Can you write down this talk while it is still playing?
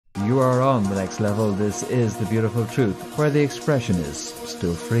You are on the next level. This is The Beautiful Truth, where the expression is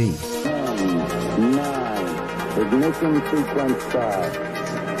still free. 10, 9, ignition sequence start.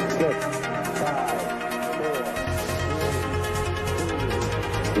 6, 5, 4,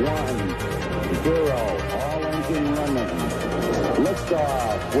 3, 2, 1, 0. All engine running.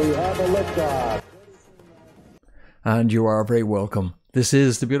 Liftoff. We have a liftoff. And you are very welcome. This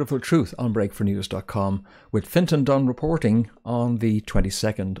is The Beautiful Truth on breakfornews.com with Fintan Dunne reporting on the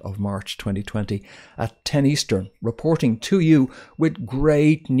 22nd of March 2020 at 10 Eastern, reporting to you with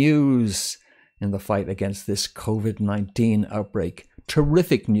great news in the fight against this COVID-19 outbreak.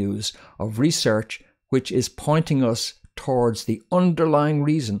 Terrific news of research which is pointing us towards the underlying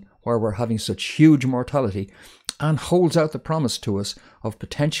reason why we're having such huge mortality and holds out the promise to us of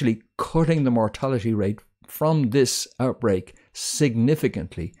potentially cutting the mortality rate from this outbreak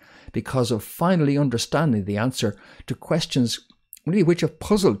significantly because of finally understanding the answer to questions really which have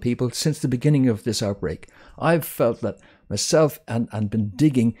puzzled people since the beginning of this outbreak. I've felt that myself and been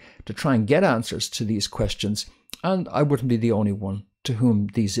digging to try and get answers to these questions, and I wouldn't be the only one to whom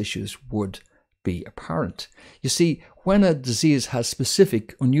these issues would be apparent. You see, when a disease has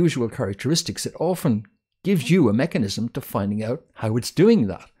specific, unusual characteristics, it often gives you a mechanism to finding out how it's doing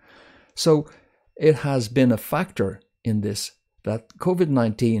that. So it has been a factor in this that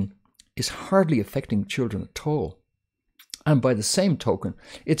COVID-19 is hardly affecting children at all. And by the same token,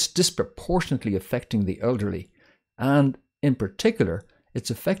 it's disproportionately affecting the elderly. And in particular, it's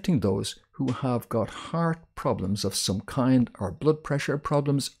affecting those who have got heart problems of some kind, or blood pressure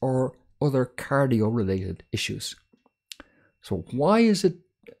problems, or other cardio-related issues. So why has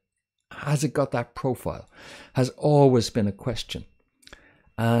it got that profile? Has always been a question.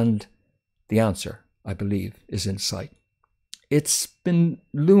 And the answer, I believe, is in sight. It's been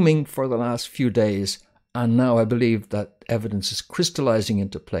looming for the last few days, and now I believe that evidence is crystallizing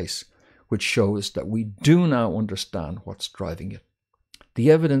into place, which shows that we do now understand what's driving it. The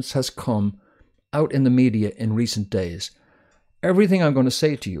evidence has come out in the media in recent days. Everything I'm going to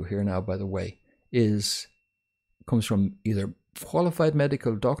say to you here now, by the way, comes from either qualified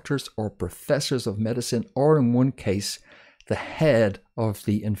medical doctors or professors of medicine, or in one case, the head of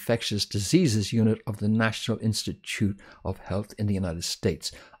the infectious diseases unit of the National Institute of Health in the United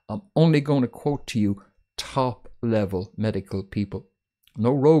States. I'm only going to quote to you top-level medical people,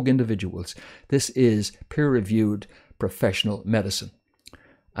 no rogue individuals. This is peer-reviewed professional medicine.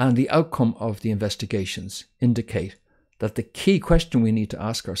 And the outcome of the investigations indicate that the key question we need to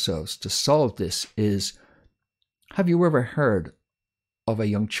ask ourselves to solve this is, have you ever heard of a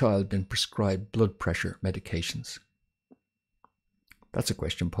young child being prescribed blood pressure medications? That's a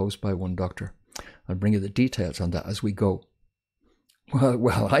question posed by one doctor. I'll bring you the details on that as we go.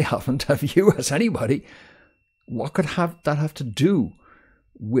 Well, I haven't. Have you? Has anybody? What could that have to do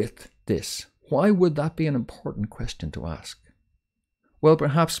with this? Why would that be an important question to ask? Well,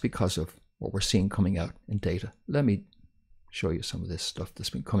 perhaps because of what we're seeing coming out in data. Let me show you some of this stuff that's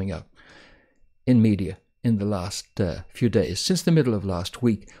been coming out in media in the last few days, since the middle of last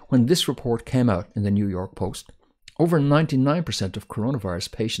week, when this report came out in the New York Post. Over 99% of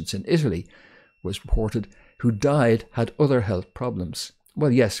coronavirus patients in Italy was reported who died had other health problems. Well,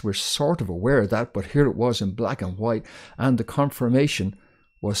 yes, we're sort of aware of that, but here it was in black and white, and the confirmation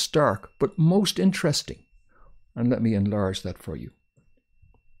was stark, but most interesting. And let me enlarge that for you.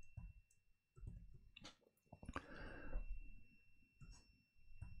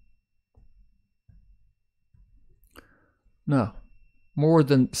 Now, more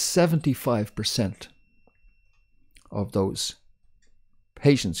than 75% of those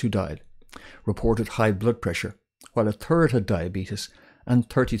patients who died reported high blood pressure, while a third had diabetes and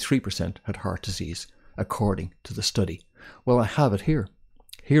 33% had heart disease, according to the study. Well, I have it here.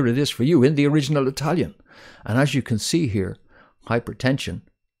 Here it is for you in the original Italian. And as you can see here, hypertension,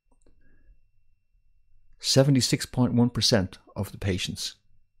 76.1% of the patients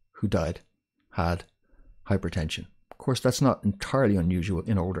who died had hypertension. Of course, that's not entirely unusual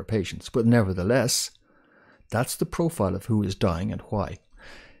in older patients, but nevertheless, that's the profile of who is dying and why.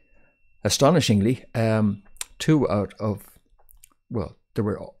 Astonishingly, many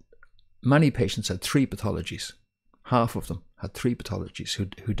patients had 3 pathologies. Half of them had 3 pathologies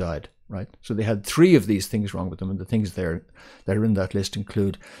who died, right? So they had 3 of these things wrong with them, and the things that are in that list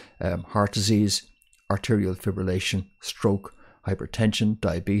include heart disease, arterial fibrillation, stroke, hypertension,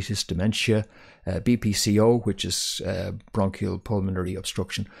 diabetes, dementia, BPCO, which is bronchial pulmonary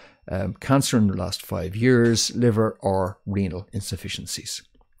obstruction, cancer in the last 5 years, liver or renal insufficiencies.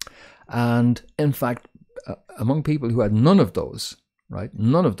 And in fact, among people who had none of those, right,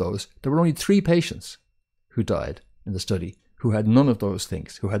 none of those, there were only 3 patients who died in the study who had none of those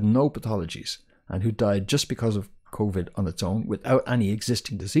things, who had no pathologies, and who died just because of COVID on its own without any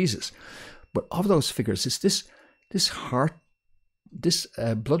existing diseases. But of those figures, it's this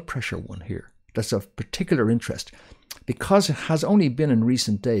blood pressure one here that's of particular interest, because it has only been in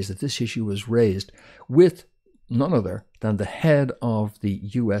recent days that this issue was raised with none other than the head of the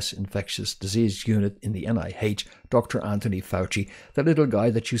US Infectious Disease Unit in the NIH, Dr. Anthony Fauci, the little guy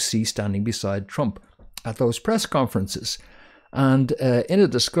that you see standing beside Trump at those press conferences. And in a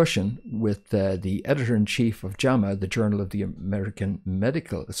discussion with the editor-in-chief of JAMA, the Journal of the American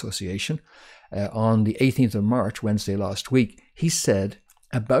Medical Association, on the 18th of March, Wednesday last week, he said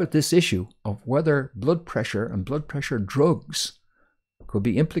about this issue of whether blood pressure and blood pressure drugs could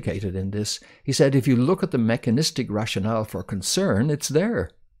be implicated in this. He said, if you look at the mechanistic rationale for concern, it's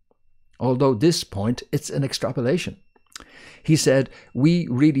there. Although at this point, it's an extrapolation. He said, we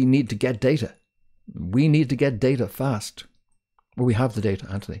really need to get data. We need to get data fast. Well, we have the data,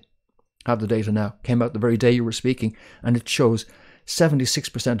 Anthony. Have the data now. Came out the very day you were speaking, and it shows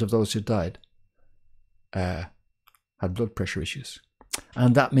 76% of those who died had blood pressure issues.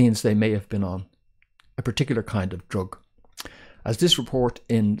 And that means they may have been on a particular kind of drug. As this report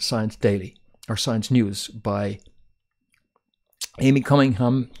in Science Daily, or Science News, by Amy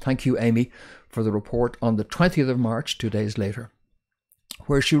Cunningham, thank you, Amy, for the report on the 20th of March, 2 days later,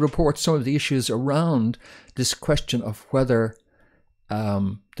 where she reports some of the issues around this question of whether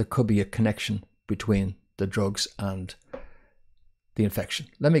there could be a connection between the drugs and the infection.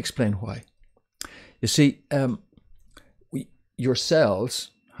 Let me explain why. You see, your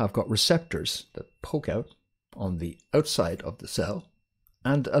cells have got receptors that poke out on the outside of the cell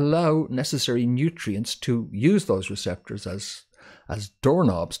and allow necessary nutrients to use those receptors as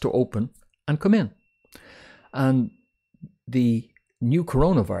doorknobs to open and come in. And the new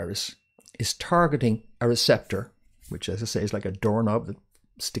coronavirus is targeting a receptor, which, as I say, is like a doorknob that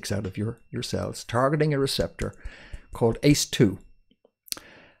sticks out of your cells, targeting a receptor called ACE2.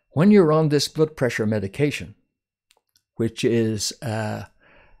 When you're on this blood pressure medication, which is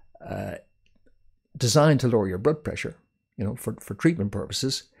designed to lower your blood pressure, for treatment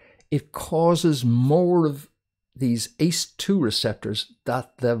purposes, it causes more of these ACE2 receptors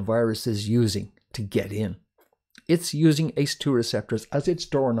that the virus is using to get in. It's using ACE2 receptors as its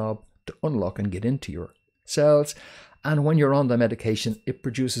doorknob to unlock and get into your cells. And when you're on the medication, it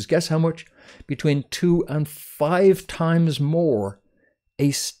produces, guess how much? Between 2 and 5 times more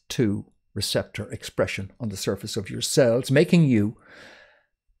ACE2 receptor expression on the surface of your cells, making you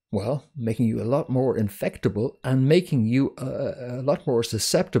a lot more infectable and making you a lot more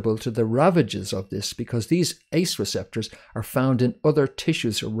susceptible to the ravages of this, because these ACE receptors are found in other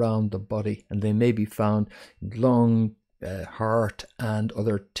tissues around the body, and they may be found in lung, heart, and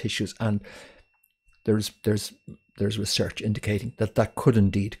other tissues. And there's research indicating that could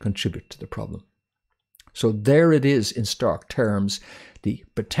indeed contribute to the problem. So there it is in stark terms, the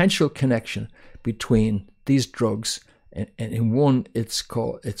potential connection between these drugs. And in one, it's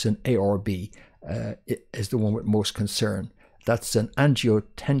an ARB, it is the one with most concern. That's an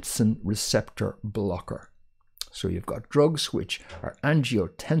angiotensin receptor blocker. So you've got drugs which are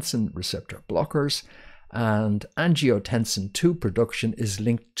angiotensin receptor blockers, and angiotensin 2 production is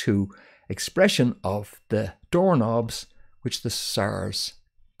linked to expression of the doorknobs which the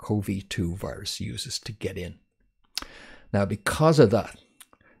SARS-CoV-2 virus uses to get in. Now, because of that,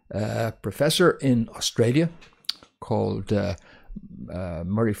 a professor in Australia called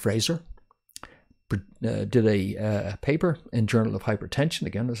Murray Fraser did a paper in Journal of Hypertension.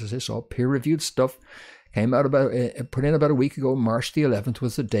 Again, as I say, it's all peer-reviewed stuff. Came out put in about a week ago. March the 11th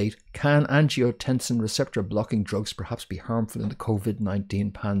was the date. Can angiotensin receptor blocking drugs perhaps be harmful in the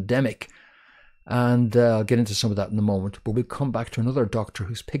COVID-19 pandemic? And I'll get into some of that in a moment. But we'll come back to another doctor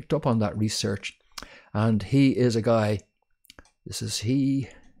who's picked up on that research. And he is a guy, this is he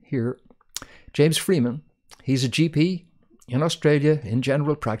here, James Freeman. He's a GP in Australia in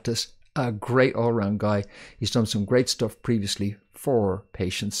general practice, a great all-round guy. He's done some great stuff previously for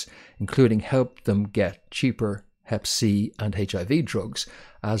patients, including help them get cheaper Hep C and HIV drugs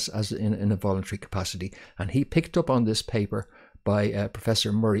as in a voluntary capacity. And he picked up on this paper by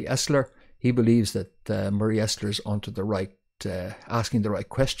Professor Murray Esler. He believes that Murray Esler's onto the right, asking the right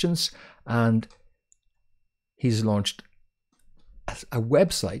questions, and he's launched a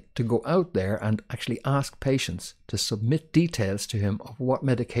website to go out there and actually ask patients to submit details to him of what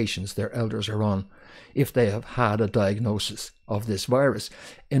medications their elders are on if they have had a diagnosis of this virus,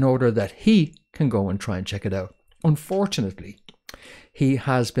 in order that he can go and try and check it out. Unfortunately, he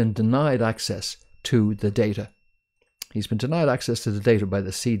has been denied access to the data. He's been denied access to the data by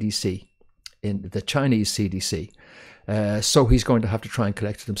the CDC, in the Chinese CDC, So he's going to have to try and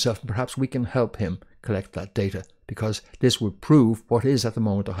collect it himself, and perhaps we can help him collect that data, because this would prove what is at the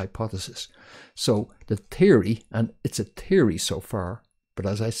moment a hypothesis. So the theory, and it's a theory so far, but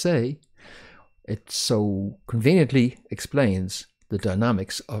as I say, it so conveniently explains the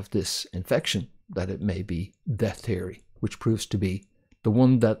dynamics of this infection that it may be the theory, which proves to be the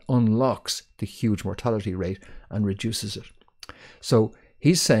one that unlocks the huge mortality rate and reduces it. So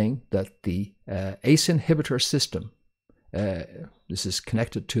he's saying that the ACE inhibitor system, this is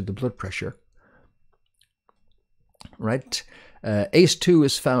connected to the blood pressure, right? ACE2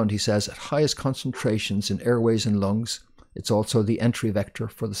 is found, he says, at highest concentrations in airways and lungs. It's also the entry vector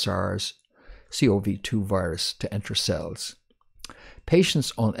for the SARS-CoV-2 virus to enter cells.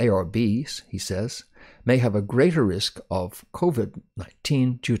 Patients on ARBs, he says, may have a greater risk of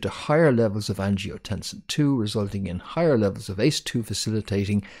COVID-19 due to higher levels of angiotensin II, resulting in higher levels of ACE2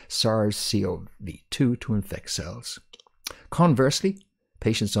 facilitating SARS-CoV-2 to infect cells. Conversely,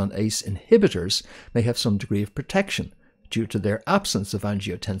 patients on ACE inhibitors may have some degree of protection due to their absence of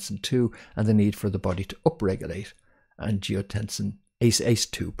angiotensin II and the need for the body to upregulate angiotensin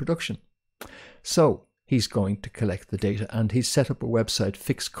ACE2 production. So he's going to collect the data, and he's set up a website,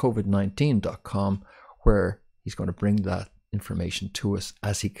 fixcovid19.com, where he's going to bring that information to us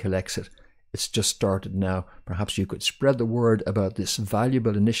as he collects it. It's just started now. Perhaps you could spread the word about this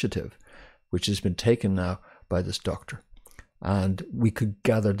valuable initiative, which has been taken now by this doctor, and we could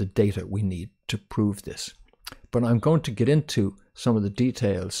gather the data we need to prove this. But I'm going to get into some of the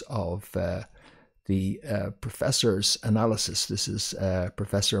details of the professor's analysis. This is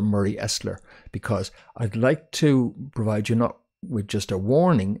Professor Murray Esler, because I'd like to provide you not with just a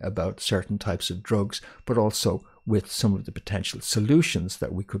warning about certain types of drugs, but also with some of the potential solutions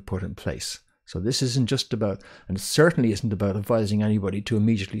that we could put in place. So this isn't just about, and it certainly isn't about advising anybody to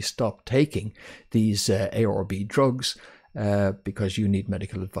immediately stop taking these ARB drugs, because you need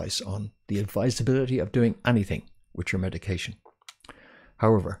medical advice on the advisability of doing anything with your medication.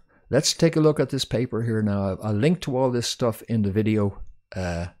 However, let's take a look at this paper here now. I'll link to all this stuff in the video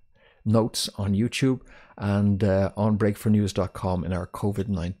notes on YouTube and on breakfornews.com in our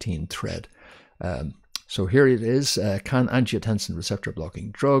COVID-19 thread. So here it is, can angiotensin receptor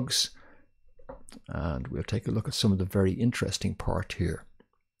blocking drugs? And we'll take a look at some of the very interesting part here.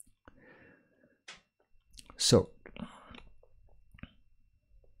 So,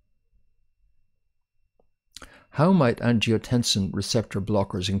 how might angiotensin receptor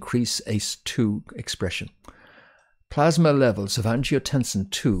blockers increase ACE2 expression? Plasma levels of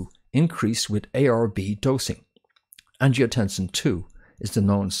angiotensin II increase with ARB dosing. Angiotensin II is the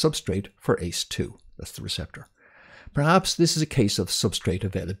known substrate for ACE2, that's the receptor. Perhaps this is a case of substrate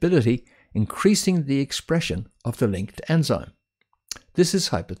availability increasing the expression of the linked enzyme. This is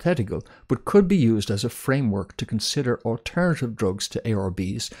hypothetical, but could be used as a framework to consider alternative drugs to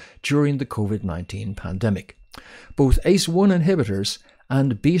ARBs during the COVID-19 pandemic. Both ACE1 inhibitors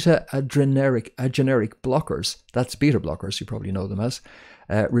and beta-adreneric blockers, that's beta blockers, you probably know them as,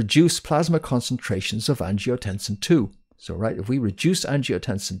 reduce plasma concentrations of angiotensin II. So, right, if we reduce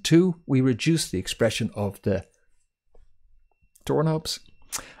angiotensin II, we reduce the expression of the doorknobs,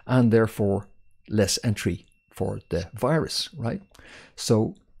 and therefore less entry for the virus, right?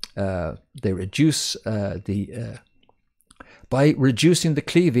 So they reduce by reducing the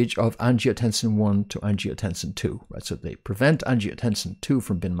cleavage of angiotensin 1 to angiotensin 2, right? So they prevent angiotensin 2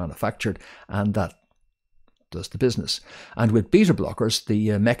 from being manufactured, and that does the business. And with beta blockers,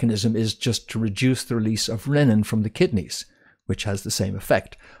 the mechanism is just to reduce the release of renin from the kidneys, which has the same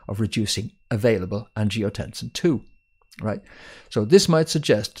effect of reducing available angiotensin 2. Right, so this might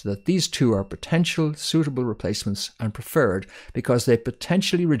suggest that these two are potential suitable replacements and preferred because they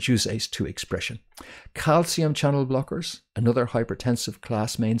potentially reduce ACE2 expression. Calcium channel blockers, another hypertensive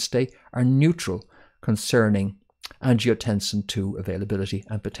class mainstay, are neutral concerning angiotensin II availability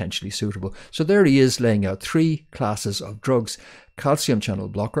and potentially suitable. So there he is laying out three classes of drugs: calcium channel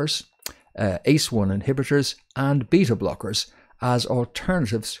blockers, ACE1 inhibitors, and beta blockers as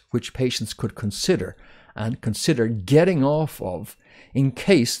alternatives which patients could consider and consider getting off of in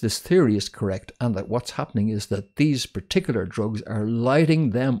case this theory is correct, and that what's happening is that these particular drugs are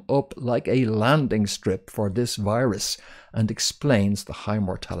lighting them up like a landing strip for this virus, and explains the high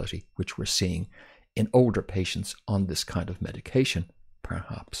mortality which we're seeing in older patients on this kind of medication,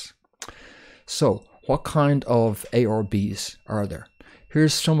 perhaps. So, what kind of ARBs are there?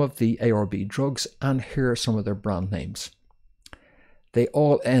 Here's some of the ARB drugs, and here are some of their brand names. They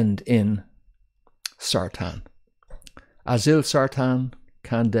all end in sartan: azilsartan,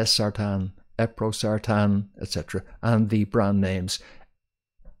 candesartan, eprosartan, etc. And the brand names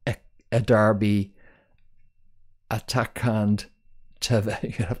Edarbi, Atacand Teve.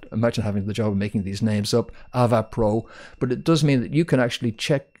 You have to imagine having the job of making these names up. Avapro. But it does mean that you can actually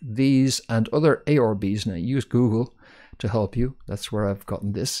check these and other ARBs. Now, use Google to help you. That's where I've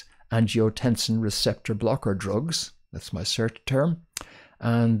gotten this. Angiotensin receptor blocker drugs. That's my search term.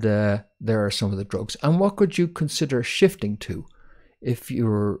 And there are some of the drugs. And what could you consider shifting to if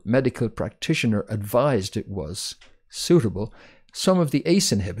your medical practitioner advised it was suitable? Some of the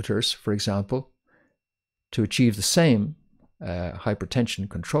ACE inhibitors, for example, to achieve the same hypertension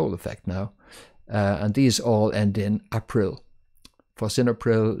control effect now. And these all end in april.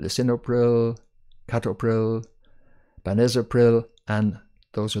 Fosinapril, lisinopril, captopril, banazapril, and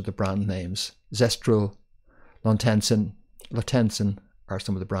those are the brand names. Zestril, Lontensin are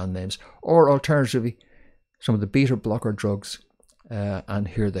some of the brand names. Or alternatively, some of the beta blocker drugs. And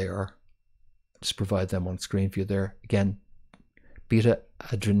here they are. Just provide them on screen for you there. Again, beta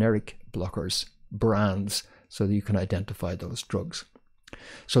adrenergic blockers, brands, so that you can identify those drugs.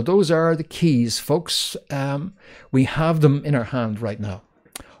 So those are the keys, folks. We have them in our hand right now.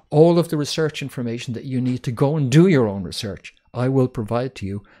 All of the research information that you need to go and do your own research, I will provide to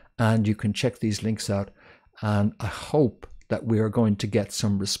you, and you can check these links out. And I hope that we are going to get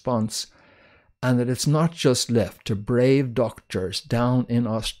some response, and that it's not just left to brave doctors down in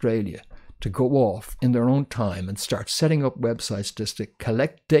Australia to go off in their own time and start setting up websites just to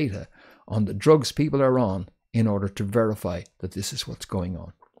collect data on the drugs people are on in order to verify that this is what's going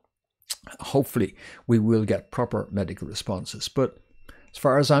on. Hopefully, we will get proper medical responses. But as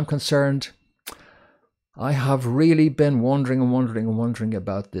far as I'm concerned, I have really been wondering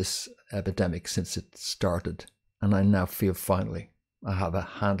about this epidemic since it started. And I now feel finally I have a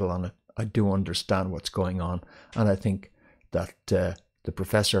handle on it. I do understand what's going on. And I think that the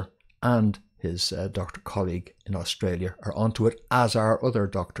professor and his doctor colleague in Australia are onto it, as are other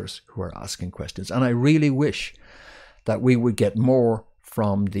doctors who are asking questions. And I really wish that we would get more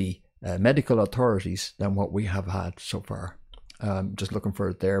from the medical authorities than what we have had so far. Just looking for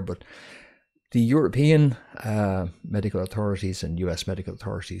it there, but the European medical authorities and US medical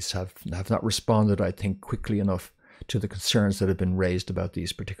authorities have not responded, I think, quickly enough to the concerns that have been raised about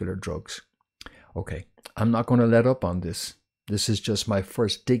these particular drugs. Okay, I'm not going to let up on this. This is just my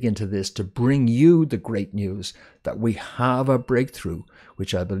first dig into this to bring you the great news that we have a breakthrough,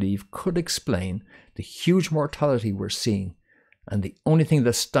 which I believe could explain the huge mortality we're seeing. And the only thing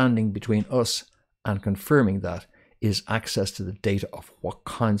that's standing between us and confirming that is access to the data of what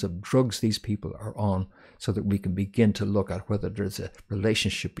kinds of drugs these people are on, so that we can begin to look at whether there's a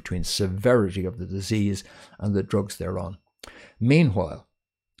relationship between severity of the disease and the drugs they're on. Meanwhile,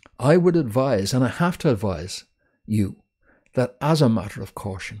 I would advise, and I have to advise you, that as a matter of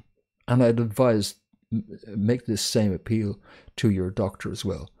caution, and I'd advise, make this same appeal to your doctor as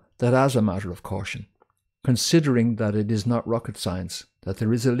well, that as a matter of caution, considering that it is not rocket science, that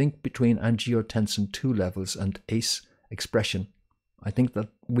there is a link between angiotensin 2 levels and ACE expression, I think that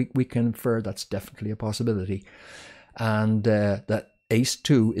we can infer that's definitely a possibility, and that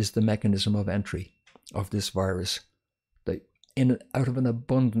ACE2 is the mechanism of entry of this virus. That out of an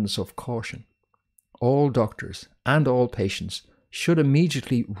abundance of caution, all doctors and all patients should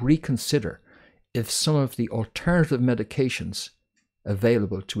immediately reconsider if some of the alternative medications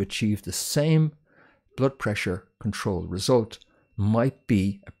available to achieve the same blood pressure control result might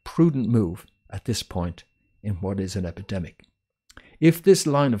be a prudent move at this point in what is an epidemic. If this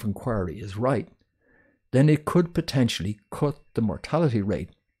line of inquiry is right, then it could potentially cut the mortality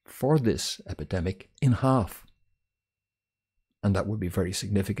rate for this epidemic in half. And that would be very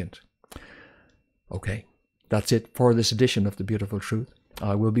significant. Okay, that's it for this edition of The Beautiful Truth.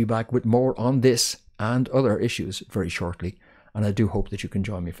 I will be back with more on this and other issues very shortly, and I do hope that you can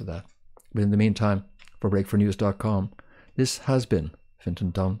join me for that. But in the meantime, for breakfornews.com, this has been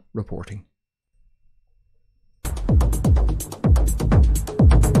Fintan Dunne reporting.